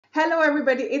Hello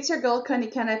everybody, it's your girl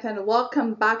Connie and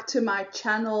welcome back to my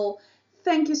channel.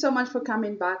 Thank you so much for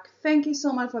coming back. Thank you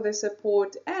so much for the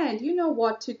support, and you know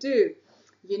what to do.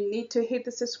 You need to hit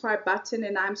the subscribe button,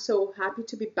 and I'm so happy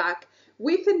to be back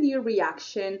with a new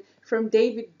reaction from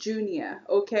David Jr.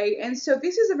 Okay, and so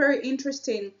this is a very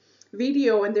interesting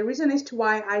video, and the reason as to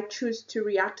why I choose to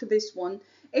react to this one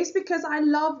is because I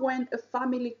love when a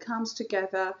family comes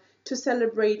together to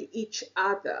celebrate each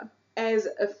other as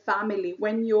a family.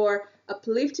 When you're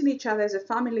uplifting each other as a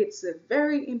family, it's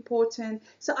very important.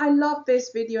 So I love this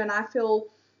video, and I feel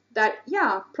that,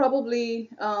 yeah, probably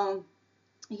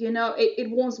it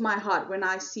warms my heart when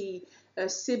I see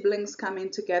siblings coming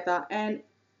together, and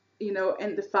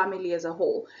and the family as a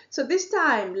whole. So this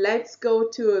time, let's go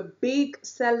to a big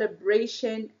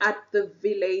celebration at the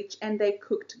village, and they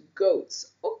cooked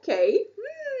goats. Okay,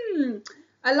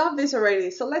 I love this already.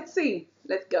 So let's see.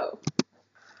 Let's go.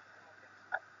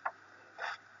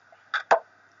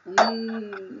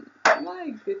 My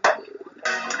goodness.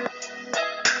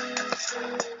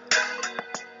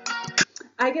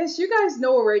 I guess you guys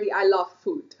know already I love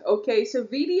food. Okay, so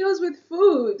videos with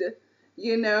food,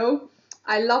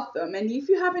 I love them. And if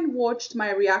you haven't watched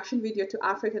my reaction video to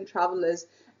African travelers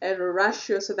at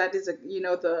Russia, so that is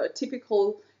the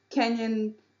typical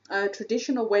Kenyan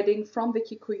traditional wedding from the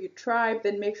Kikuyu tribe,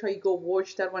 then make sure you go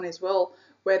watch that one as well,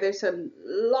 where there's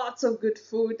lots of good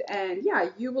food, and yeah,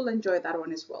 you will enjoy that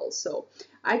one as well. So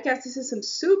I guess this is some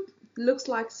soup. Looks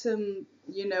like some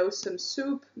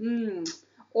soup.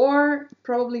 Or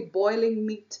probably boiling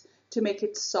meat to make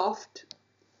it soft.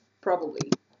 Probably.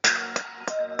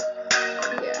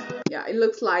 Yeah, it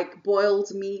looks like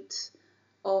boiled meat.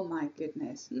 Oh my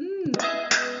goodness. So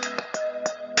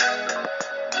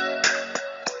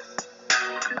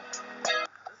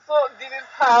this is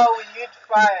how we lit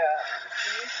fire.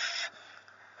 You see?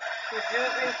 He's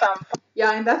using some.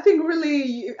 Yeah, and that thing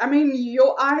really, I mean,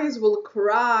 your eyes will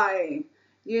cry.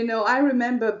 I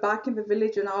remember back in the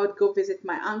village when I would go visit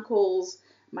my uncles,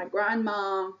 my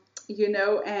grandma,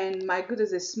 and my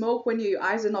goodness, the smoke, when your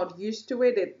eyes are not used to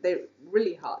it, they're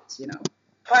really hot,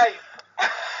 Five.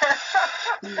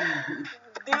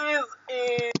 This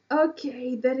is.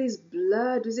 Okay, that is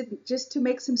blood. Is it just to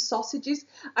make some sausages?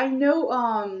 I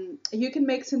know you can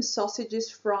make some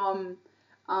sausages from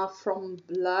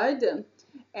blood,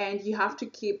 and you have to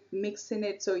keep mixing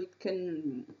it so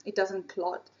it doesn't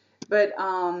clot. But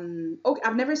okay,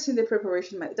 I've never seen the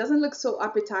preparation, but it doesn't look so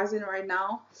appetizing right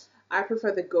now. I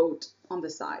prefer the goat on the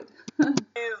side.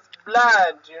 Is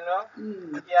blood,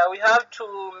 Yeah, we have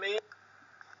to make.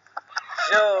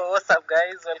 Yo, what's up,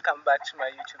 guys? Welcome back to my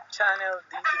YouTube channel.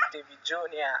 This is David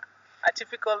Jnr, a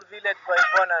typical village boy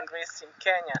born and raised in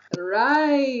Kenya.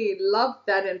 Right, love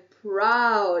that, and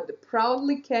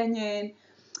proudly Kenyan,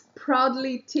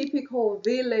 proudly typical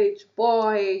village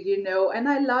boy, and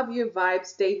I love your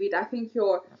vibes, David. I think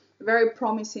you're a very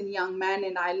promising young man,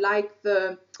 and I love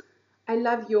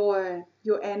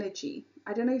your energy.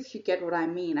 I don't know if you get what I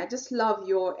mean. I just love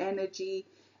your energy,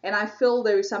 and I feel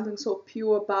there is something so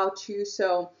pure about you.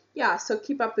 So yeah, so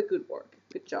keep up the good work.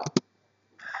 Good job.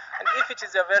 And if it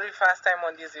is your very first time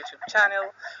on this YouTube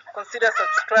channel, consider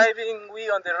subscribing. We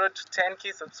on the road to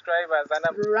 10K subscribers, and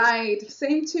right,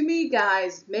 same to me,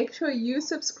 guys. Make sure you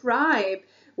subscribe.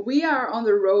 We are on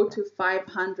the road to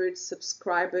 500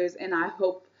 subscribers, and I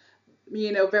hope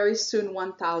very soon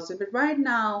 1,000. But right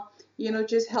now,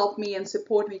 just help me and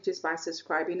support me just by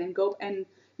subscribing, and go and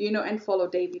and follow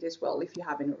David as well if you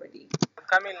haven't already. I'm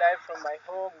coming live from my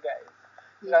home, guys.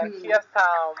 You can hear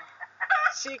some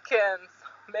chickens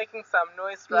making some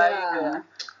noise right there.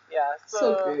 Yeah,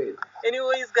 so good.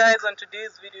 Anyways, guys, on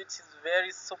today's video, it is very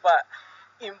super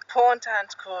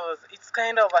important because it's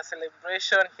kind of a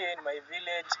celebration here in my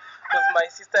village, because my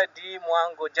sister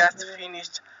Mwango just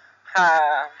finished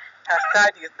her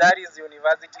studies, that is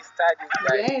university studies,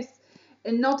 guys. Yes,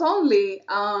 and not only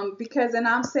because, and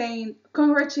I'm saying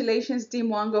congratulations,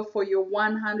 Mwango, for your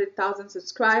 100,000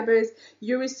 subscribers.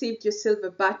 You received your silver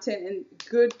button, and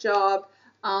good job.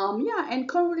 Yeah, and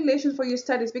congratulations for your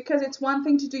studies, because it's one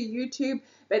thing to do YouTube,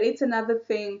 but it's another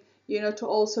thing, to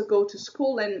also go to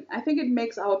school. And I think it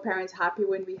makes our parents happy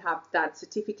when we have that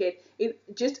certificate. It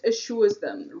just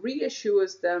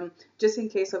reassures them, just in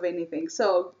case of anything.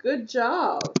 So good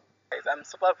job. I'm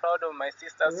super proud of my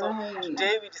sister. So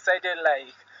today we decided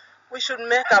we should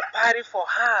make a party for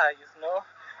her,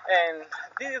 and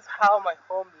this is how my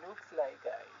home looks like,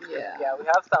 guys. Yeah, we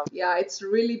have some. Yeah, it's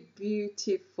really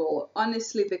beautiful.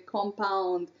 Honestly, the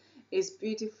compound is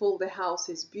beautiful. The house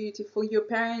is beautiful. Your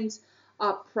parents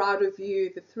are proud of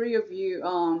you. The three of you,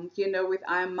 with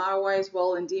Marwa as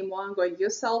well, and Mwango and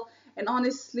yourself. And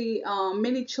honestly,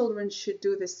 many children should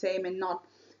do the same and not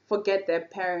forget their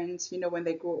parents, when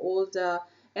they grow older.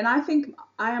 And I think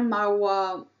I am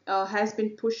Marwa has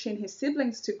been pushing his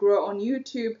siblings to grow on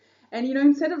YouTube. And,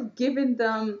 instead of giving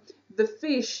them the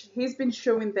fish, he's been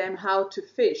showing them how to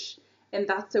fish. And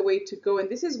that's the way to go. And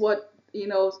this is what,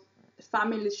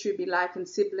 families should be like, and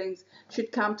siblings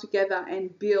should come together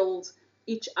and build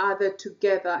each other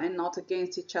together and not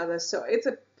against each other. So it's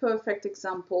a perfect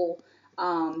example.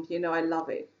 I love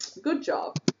it. Good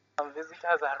job.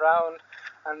 Visitors around,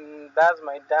 and that's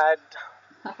my dad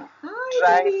Hi,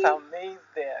 trying Daddy. some maize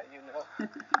there,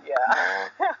 Yeah.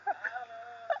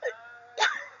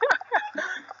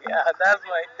 Yeah, that's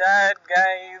my dad,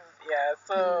 guys. Yeah,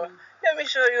 so let me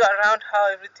show you around how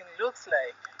everything looks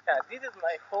like. Yeah, this is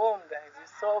my home, guys. You're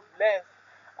so blessed.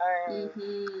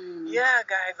 And yeah,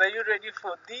 guys, are you ready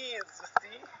for this? You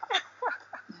see?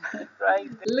 Right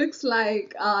there. Looks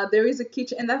like there is a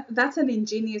kitchen, and that's an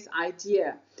ingenious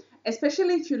idea,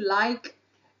 especially if you like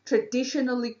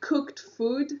traditionally cooked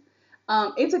food.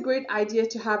 It's a great idea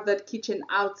to have that kitchen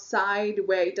outside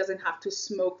where it doesn't have to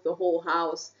smoke the whole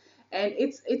house. And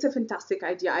it's a fantastic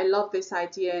idea. I love this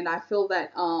idea, and I feel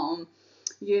that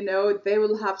they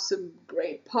will have some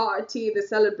great party. The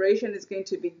celebration is going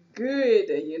to be good.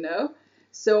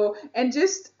 So, and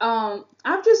just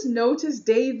I've just noticed,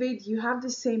 David, you have the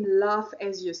same laugh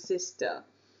as your sister.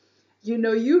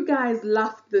 You guys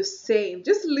laugh the same.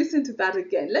 Just listen to that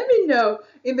again. Let me know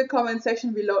in the comment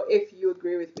section below if you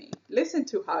agree with me. Listen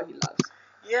to how he laughs.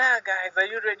 Yeah, guys, are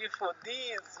you ready for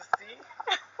this?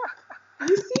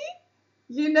 You see?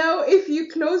 If you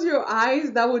close your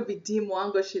eyes, that would be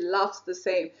Dimwango. She laughs the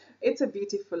same. It's a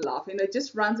beautiful laugh. It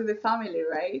just runs in the family,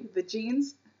 right? The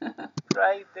genes.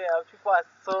 Right there, people are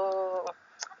so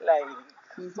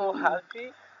so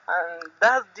happy, and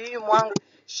that's Dimwango.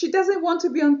 She doesn't want to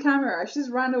be on camera. She's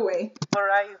run away.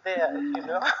 Right there,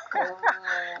 Wow.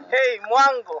 Hey,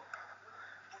 Mwango.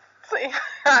 Say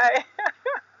hi.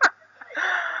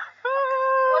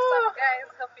 What's up, guys?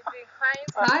 Hope you're doing fine.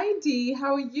 Hi, Dee.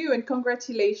 How are you? And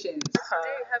congratulations. Today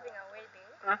we're having a wedding.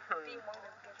 Dimwango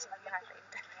is getting married.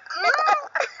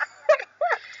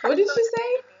 What did she say?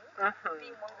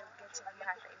 Dimwango is getting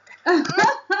married.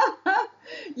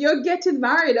 You're getting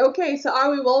married. Okay, so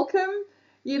are we welcome?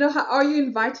 Are you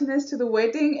inviting us to the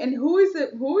wedding? And who is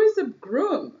the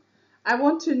groom? I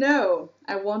want to know.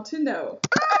 So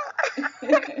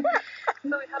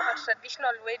we have a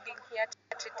traditional wedding here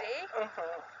today.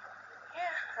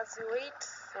 Yeah, as we wait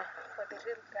for the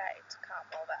real guy to come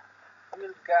over.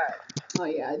 Real guy. Oh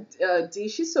yeah, Dee,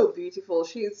 she's so beautiful.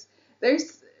 She's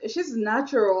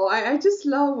natural. I just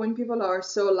love when people are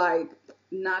so like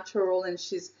natural, and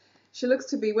she looks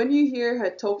to be, when you hear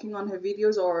her talking on her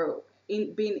videos or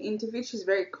being interviewed, she's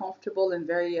very comfortable and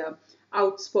very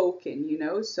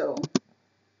outspoken, so.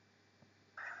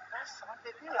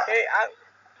 Hey,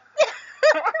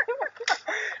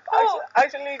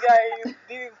 actually, guys,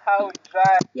 this is how we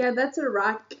dry. Yeah, that's a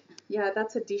rack. Yeah,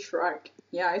 that's a dish rack.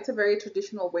 Yeah, it's a very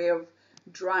traditional way of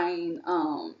drying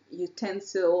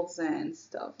utensils and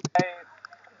stuff.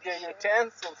 The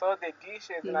utensils or the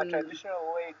dishes in a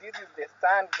traditional way. This is the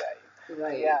stand, guys.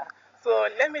 Right. Yeah. So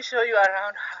let me show you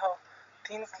around how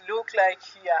things look like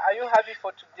here. Are you happy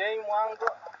for today, Mwango?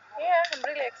 Yeah, I'm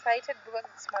really excited because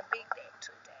it's my big day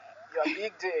today. Your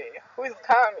big day. Who is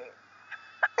coming?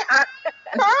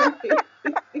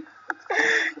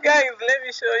 Guys, let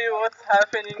me show you what's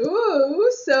happening.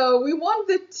 Ooh, so we want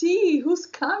the tea. Who's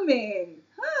coming?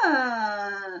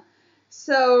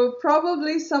 So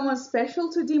probably someone special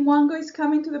to Dimwango is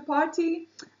coming to the party.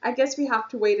 I guess we have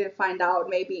to wait and find out,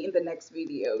 maybe in the next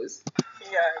videos.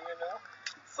 Yeah,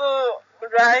 So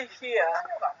right here.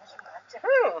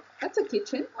 That's a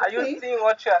kitchen. Okay. Are you seeing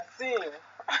what you are seeing?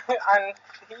 And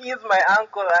he is my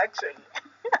uncle, actually.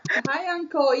 Hi,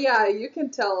 Uncle. Yeah, you can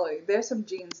tell there's some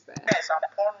genes there.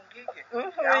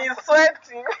 He's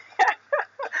sweating.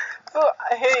 So,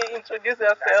 hey, introduce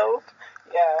yourself.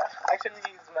 Yeah, actually,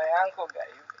 he's my uncle,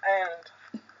 guys. And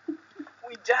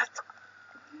we just,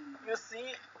 you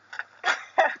see.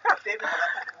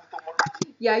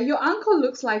 Yeah, your uncle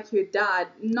looks like your dad.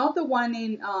 Not the one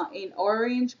in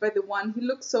orange, but the one, he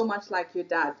looks so much like your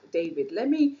dad, David.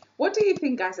 What do you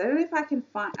think, guys? I don't know if I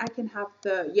can have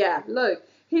yeah, look.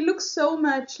 He looks so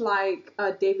much like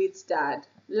David's dad.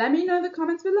 Let me know in the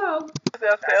comments below.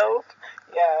 Yourself.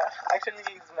 Yeah, actually,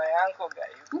 he's my uncle,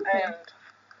 guys. Okay. And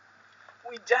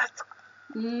we just,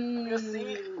 you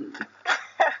see.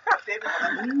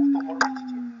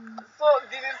 So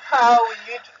this is how we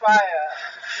lit fire.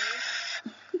 You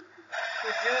see,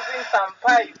 he's using some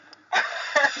pipe.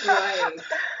 Right.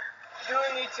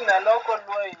 Doing it in a local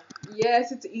way.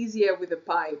 Yes, it's easier with a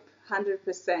pipe,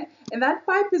 100%. And that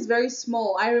pipe is very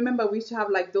small. I remember we used to have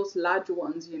like those large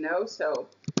ones, so.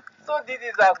 So this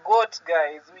is a goat,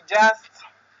 guys. We just,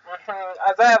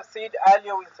 as I have said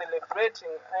earlier, we're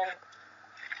celebrating, and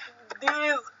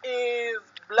this is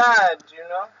blood.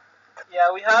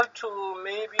 Yeah, we have to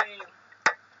maybe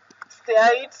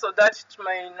stir it so that it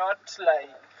may not like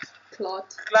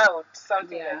Clot. cloud,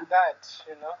 something Yeah. like that.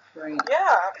 Right.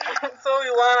 Yeah. So we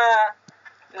wanna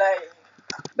like.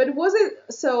 But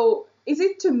is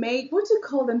it to make, what do you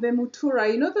call them? The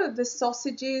mutura, the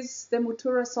sausages, the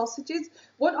mutura sausages?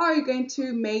 What are you going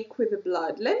to make with the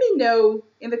blood? Let me know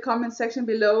in the comment section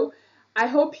below. I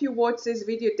hope you watched this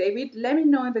video, David. Let me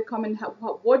know in the comment,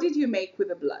 what did you make with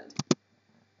the blood?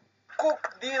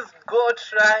 Cook this goat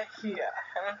right here.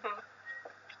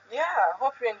 Yeah,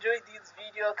 hope you enjoyed this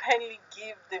video. Kindly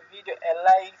give the video a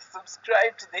like,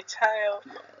 subscribe to the channel.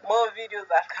 More videos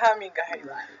are coming, guys.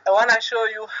 Right. I want to show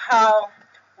you how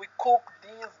we cook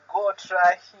this goat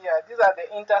right here. These are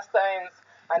the intestines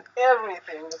and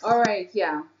everything. All right,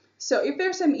 yeah. So if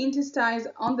there's some intestines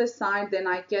on the side, then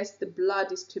I guess the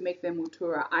blood is to make the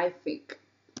mutura, I think,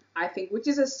 which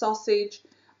is a sausage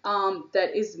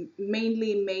that is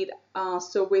mainly made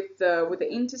so with the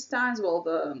intestines, well,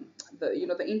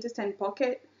 the intestine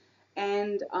pocket,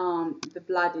 and the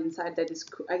blood inside that is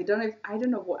I don't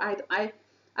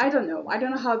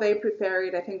know how they prepare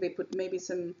it. I think they put maybe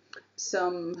some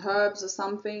herbs or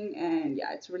something, and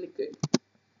yeah, it's really good.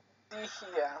 See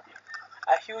here,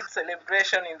 a huge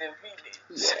celebration in the village.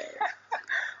 Yes.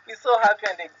 We're so happy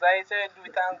and excited. We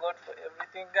thank God for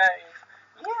everything, guys.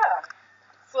 Yeah.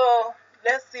 So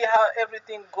let's see how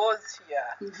everything goes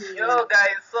here. Yo,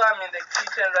 guys, so I'm in the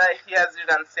kitchen right here. As you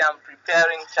can see, I'm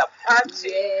preparing chapati.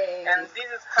 Yes. And this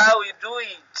is how we do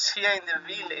it here in the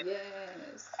village.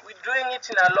 Yes. We're doing it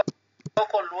in a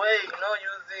local way,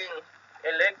 using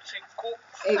electric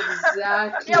cooks.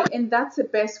 Exactly. And that's the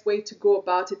best way to go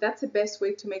about it. That's the best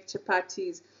way to make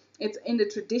chapatis. It's in the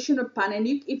traditional pan. And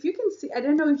if you can see, I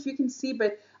don't know if you can see,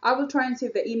 but I will try and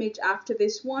save the image after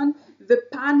this one. The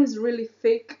pan is really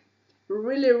thick,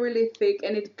 really thick,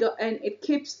 and it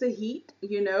keeps the heat,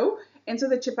 and so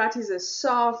the chapatis are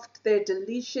soft, they're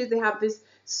delicious, they have this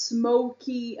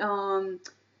smoky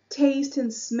taste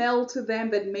and smell to them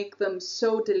that make them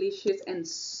so delicious and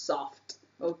soft.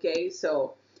 Okay,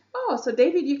 so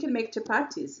David, you can make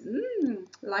chapatis.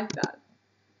 Like that.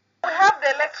 We have the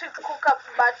electric cooker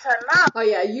butter now. Oh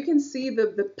yeah, you can see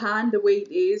the pan the way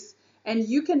it is, and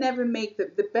you can never make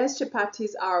the best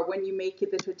chapatis are when you make it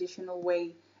the traditional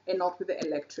way and not with the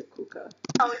electric cooker.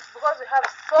 Oh, it's because we have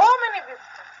so many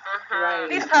visitors. Right.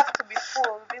 This has to be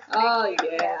full. This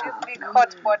big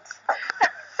hot pot.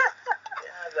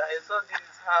 Yeah, guys, so this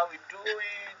is how we do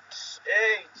it.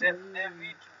 Hey, Chef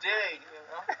David today,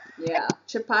 Yeah,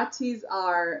 chapatis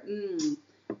are.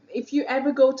 If you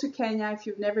ever go to Kenya, if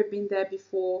you've never been there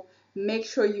before, make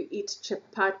sure you eat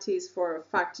chapatis for a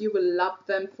fact. You will love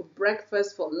them for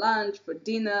breakfast, for lunch, for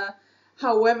dinner,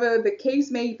 however the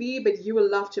case may be, but you will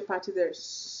love chapatis. They're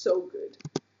so good.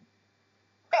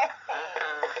 Yeah.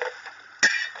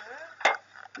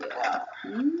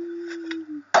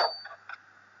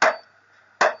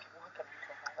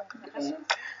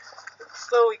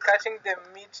 So we're cutting the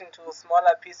meat into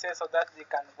smaller pieces so that they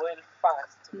can boil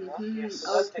fast,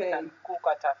 so that they can cook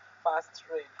at a fast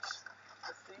rate.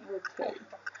 You see? Okay.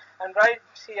 And right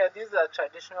here, this is a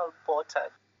traditional pot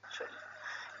actually.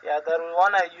 Yeah, that we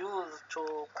wanna use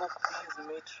to cook this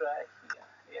meat right here.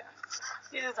 Yeah.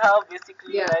 This is how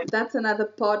basically. Yeah, that's another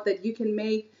pot that you can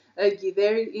make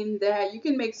githeri in there. You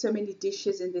can make so many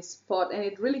dishes in this pot, and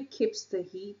it really keeps the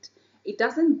heat. It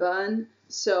doesn't burn.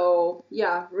 So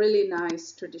yeah, really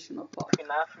nice traditional pot. In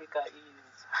Africa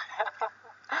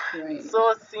is right.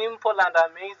 So simple and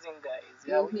amazing, guys.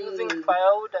 Yeah, we're using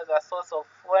firewood as a source of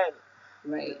fuel.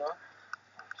 Right.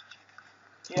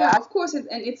 Yeah, of course, and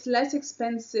it's less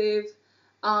expensive.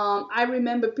 I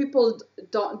remember people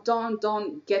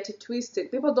don't get it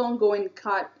twisted. People don't go and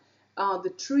cut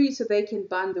the tree so they can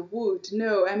burn the wood.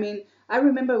 No, I mean, I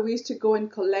remember we used to go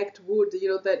and collect wood.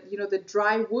 The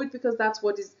dry wood, because that's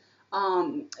what is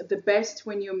the best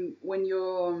when you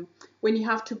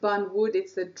have to burn wood.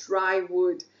 It's the dry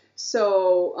wood.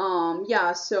 So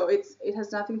so it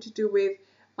has nothing to do with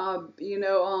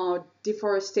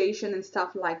deforestation and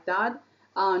stuff like that.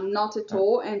 Not at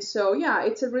all. And so yeah,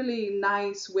 it's a really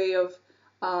nice way of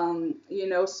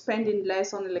spending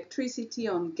less on electricity,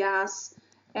 on gas,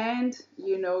 and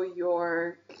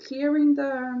you're clearing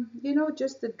the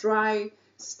just the dry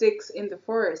sticks in the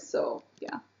forest. So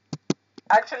yeah.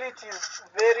 Actually, it is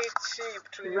very cheap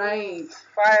to Right. use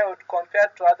firewood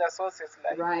compared to other sources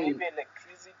like Right. maybe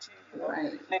electricity.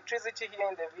 Right. Electricity here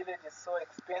in the village is so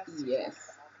expensive. Yes.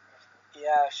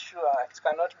 Yeah, sure, it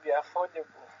cannot be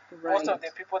affordable. Most of Right.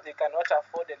 the people, they cannot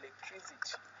afford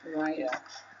electricity. Right. Yeah.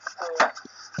 So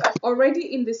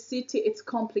Already in the city, it's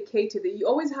complicated. You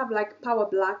always have like power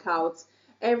blackouts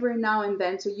every now and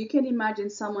then. So you can imagine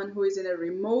someone who is in a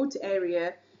remote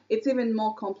area, it's even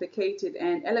more complicated.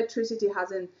 And electricity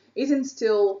isn't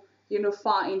still,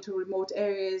 far into remote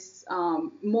areas,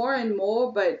 more and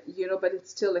more, but it's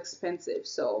still expensive.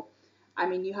 So, I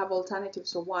mean, you have alternatives.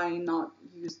 So why not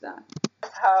use that?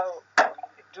 that's how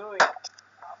we do it.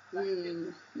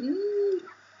 Mm. Mm.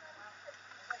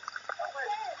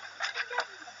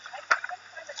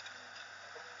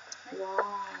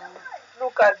 Wow.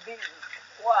 Look at this.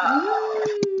 Wow.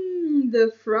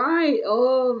 The fry.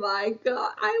 Oh my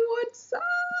God. I want some.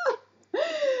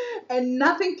 And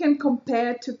nothing can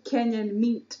compare to Kenyan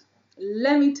meat.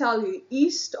 Let me tell you,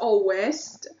 east or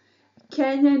west,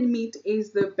 Kenyan meat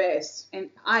is the best. And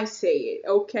I say it,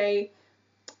 okay?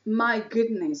 My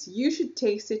goodness, you should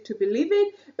taste it to believe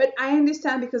it. But I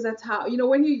understand because that's how,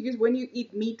 when you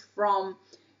eat meat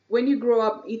when you grow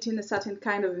up eating a certain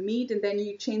kind of meat and then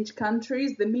you change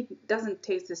countries, the meat doesn't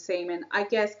taste the same. And I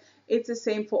guess it's the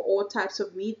same for all types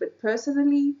of meat. But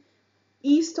personally,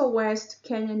 east or west,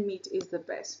 Kenyan meat is the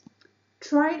best.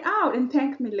 Try it out and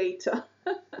thank me later.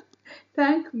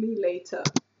 Thank me later.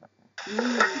 Hey,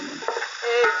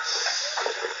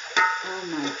 Oh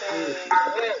my hey,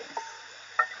 goodness. hey.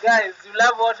 Guys, you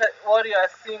love what you are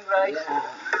seeing, right?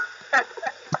 Yeah.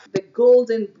 The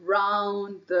golden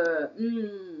brown,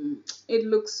 it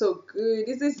looks so good.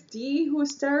 Is this Dee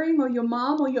who's staring, or your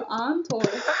mom, or your aunt, or?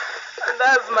 And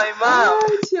that's my mom. Oh,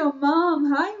 it's your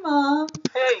mom. Hi, mom.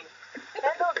 Hey.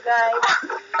 Hello, guys.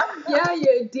 Yeah,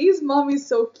 Dee's mom is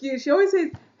so cute. She always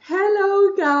says,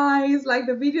 "Hello, guys." Like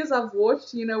the videos I've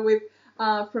watched, with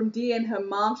from Dee and her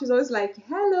mom. She's always like,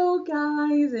 "Hello,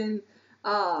 guys," and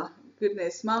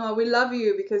goodness, Mama, we love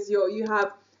you because you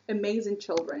have amazing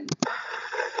children.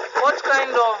 What kind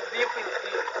of beef is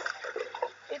this?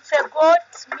 It's a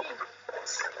goat meat.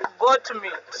 Goat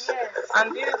meat. Yes.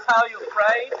 And this is how you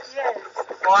fry it? Yes.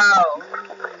 Wow.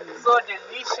 So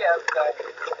delicious, guys.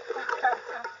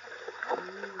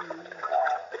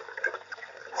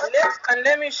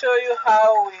 Let me show you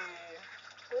how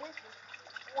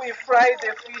we fry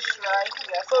the fish right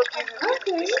here. So this is the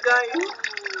fish, guys.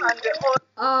 And the oil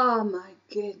Oh my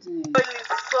goodness.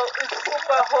 it's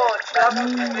super hot. You have to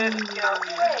be very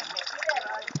careful.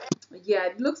 Yeah,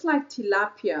 it looks like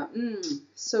tilapia.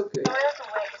 So good.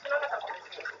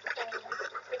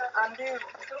 And this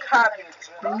cabbage.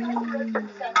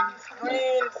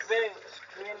 Green veg.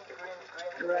 Green.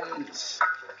 Right.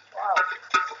 Wow.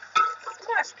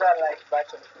 Smash that like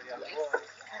button for your boys.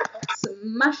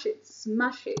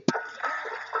 Smash it.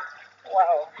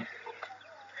 Wow.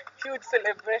 Huge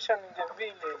celebration in the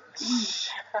village.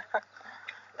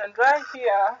 And right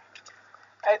here,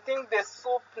 I think the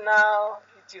soup now,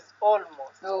 it is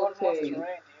almost ready, you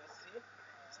see.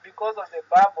 It's because of the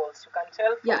bubbles. You can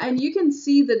tell. Yeah, and you can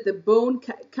see that the bone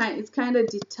is kind of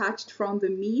detached from the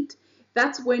meat.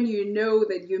 That's when you know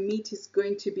that your meat is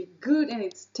going to be good and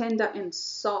it's tender and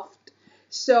soft.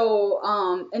 So,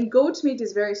 and goat meat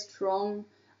is very strong.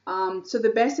 So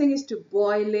the best thing is to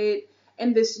boil it.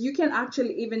 And this, you can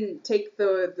actually even take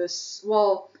the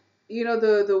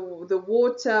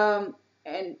water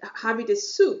and have it as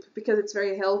soup because it's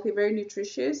very healthy, very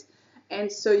nutritious.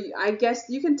 And so I guess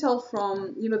you can tell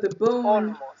from, the bone.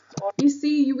 Almost. You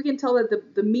see, we can tell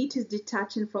that the meat is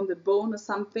detaching from the bone or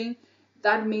something.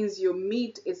 That means your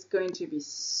meat is going to be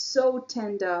so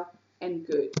tender and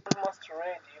good. Almost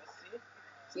ready, you see.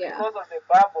 It's Yeah. because of the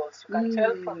bubbles. You can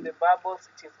tell from the bubbles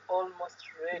it is almost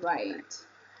ready. Right.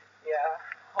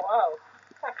 Yeah. Wow.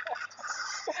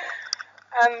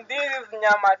 And this is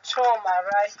nyama choma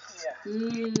right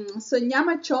here. So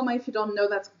nyama choma, if you don't know,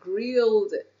 that's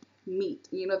grilled meat.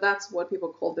 That's what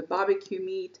people call the barbecue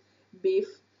meat, beef.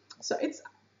 So it's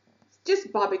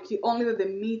just barbecue, only that the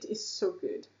meat is so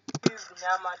good. This is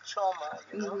nyama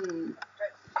choma,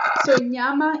 So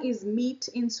nyama is meat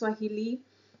in Swahili,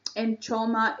 and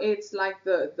choma it's like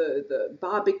the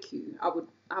barbecue.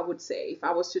 I would say if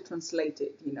I was to translate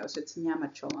it, so it's nyama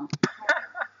choma.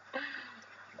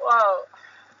 Wow.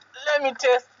 Let me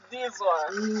test this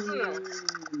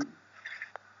one.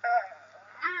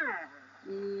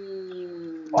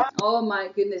 Oh my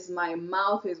goodness, my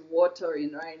mouth is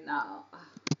watering right now.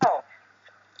 Oh,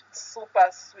 super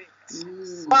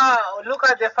sweet. Wow, look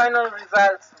at the final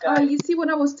results, guys. You see what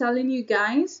I was telling you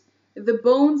guys? The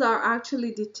bones are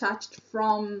actually detached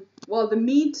from, well, the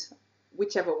meat,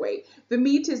 whichever way. The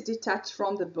meat is detached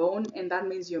from the bone, and that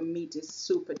means your meat is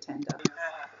super tender.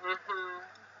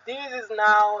 This is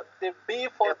now the beef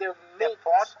or the meat.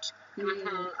 pot.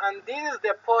 And this is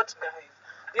the pot, guys.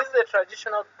 This is the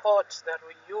traditional pot that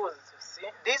we use, you see.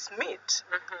 This meat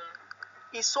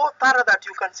is so thorough that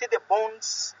you can see the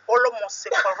bones almost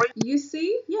separate. You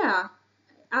see? Yeah,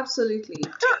 absolutely.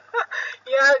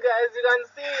 Yeah, guys, you can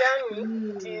see, Yanni,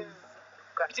 it is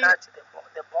You can touch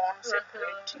the bones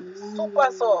separate.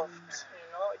 super soft. You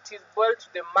know, it is boiled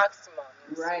to the maximum.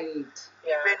 You see. Right.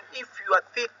 Yeah. Even if your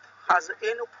teeth has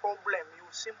any problem, you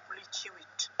simply chew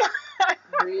it.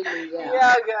 Really, yeah.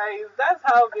 Yeah, guys, that's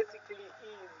how basically it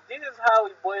is. This is how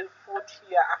we boil food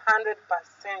here,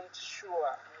 100%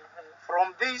 sure.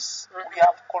 From this, we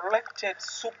have collected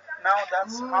soup. Now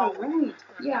that's how we Right.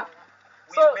 Yeah.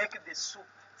 make the soup.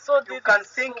 So You this can is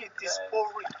think soup, it is guys.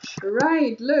 porridge.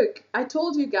 Right. Look, I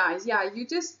told you guys. Yeah, you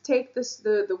just take this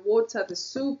the water, the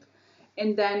soup,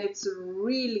 and then it's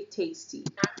really tasty.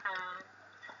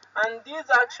 And these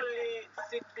actually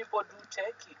sick people do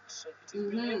take it. So it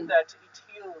is believed that it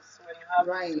heals when you have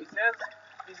Right. diseases.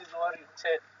 This is what you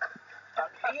take.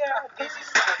 And here, this is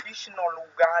traditional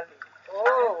ugali.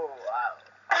 Oh, wow.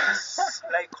 It's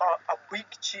like a big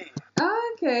cheese.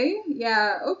 Okay.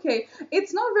 Yeah. Okay.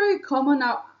 It's not very common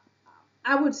now.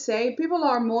 I would say people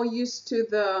are more used to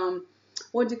the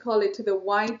what do you call it? To the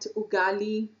white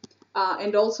ugali,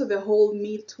 and also the whole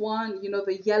meat one. You know,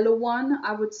 the yellow one.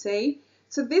 I would say.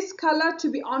 So this color, to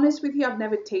be honest with you, I've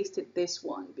never tasted this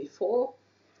one before.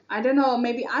 I don't know,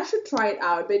 maybe I should try it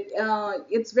out, but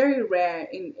it's very rare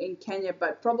in Kenya,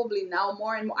 but probably now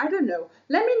more and more. I don't know.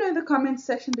 Let me know in the comment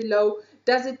section below.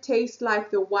 Does it taste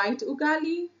like the white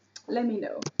ugali? Let me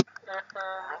know.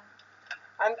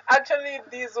 And actually,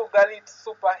 this ugali is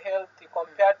super healthy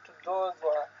compared to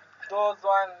those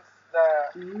ones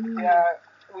that they are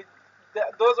with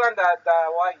those ones that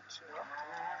are white.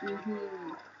 You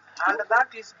know? And that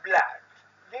is blood.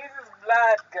 This is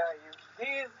blood, guys.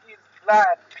 This is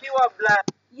blood, pure blood.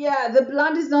 Yeah, the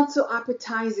blood is not so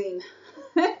appetizing.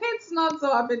 It's not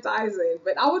so appetizing,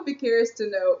 but I would be curious to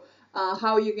know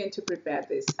how you're going to prepare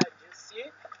this. You see,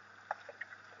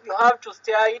 you have to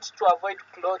stir it to avoid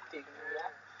clotting.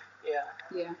 Yeah.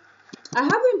 Yeah. I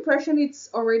have the impression it's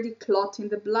already clotting.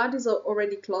 The blood is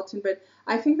already clotting, but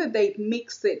I think that they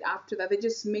mix it after that. They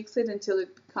just mix it until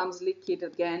it becomes liquid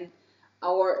again.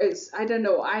 Or it's, I don't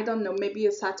know, maybe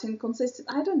a certain consistency.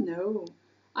 I don't know.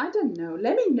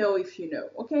 Let me know if you know.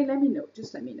 Okay, let me know.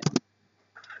 Just let me know.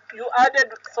 You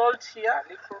added salt here.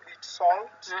 Little bit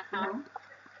salt to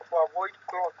avoid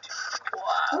clotting.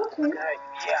 Wow. Okay.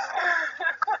 Yeah.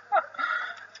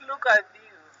 Look at this.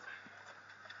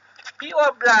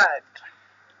 Pure blood.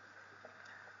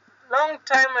 Long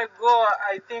time ago,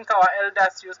 I think our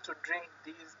elders used to drink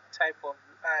this type of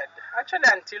blood. Actually,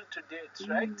 until today,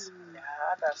 right? Yeah,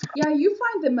 that's Yeah, you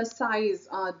find the Maasai's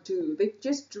do. They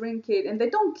just drink it, and they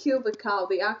don't kill the cow.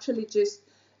 They actually just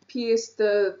pierce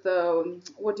the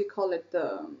what do you call it,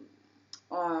 the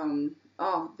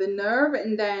nerve,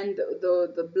 and then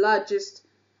the blood just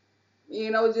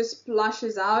just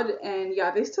splashes out. And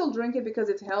yeah, they still drink it because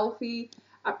it's healthy.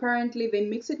 Apparently, they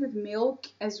mix it with milk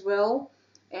as well,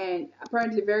 and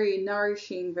apparently very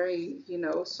nourishing. Very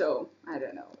So I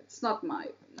don't know. It's not my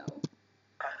no.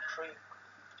 country.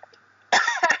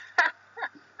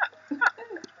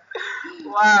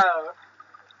 Wow.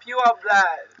 Pure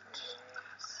blood.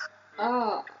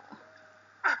 Ah.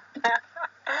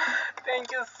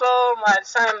 Thank you so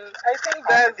much. And I think And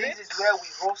that this is where we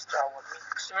roast our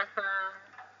meat.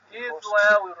 This is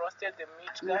where we roasted the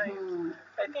meat, guys.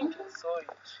 I think you saw it.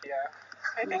 Yeah.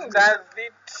 I think that's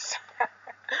it.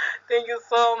 Thank you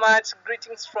so much.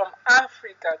 Greetings from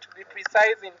Africa, to be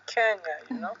precise, in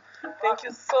Kenya. Thank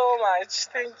you so much.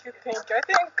 Thank you. I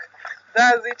think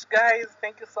that's it, guys.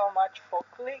 Thank you so much for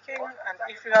clicking. And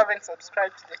if you haven't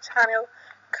subscribed to the channel,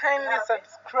 kindly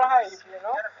subscribe.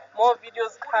 More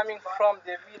videos coming from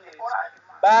the village.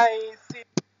 Bye. See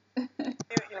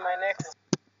you in my next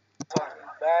one.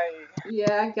 Bye.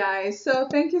 Yeah, guys. So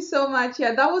thank you so much.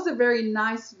 Yeah, that was a very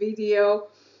nice video.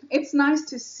 It's nice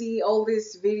to see all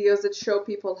these videos that show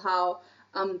people how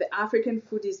the African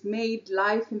food is made,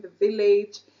 life in the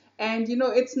village. And,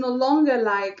 it's no longer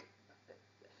like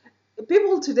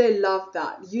people today love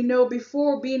that.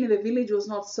 Before, being in the village was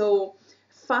not so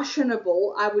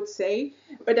fashionable, I would say.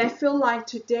 But I feel like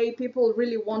today people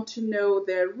really want to know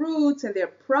their roots, and they're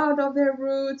proud of their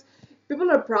roots. people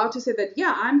are proud to say that,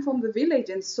 yeah, I'm from the village,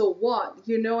 and so what,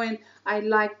 and I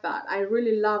like that. I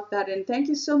really love that. And thank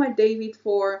you so much, David,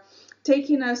 for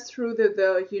taking us through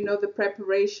the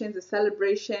preparation, the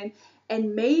celebration.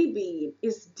 And maybe,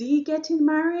 is Dee getting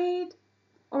married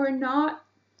or not?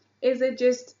 Is it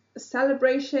just a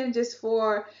celebration just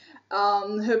for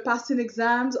her passing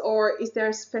exams, or is there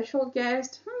a special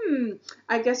guest?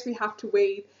 I guess we have to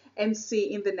wait and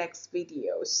see in the next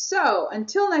video. So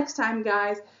until next time,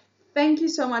 guys, thank you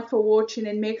so much for watching,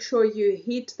 and make sure you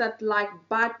hit that like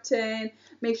button,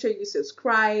 make sure you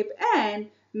subscribe, and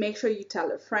make sure you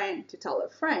tell a friend to tell a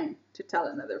friend to tell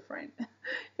another friend.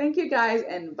 Thank you, guys,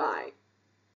 and bye.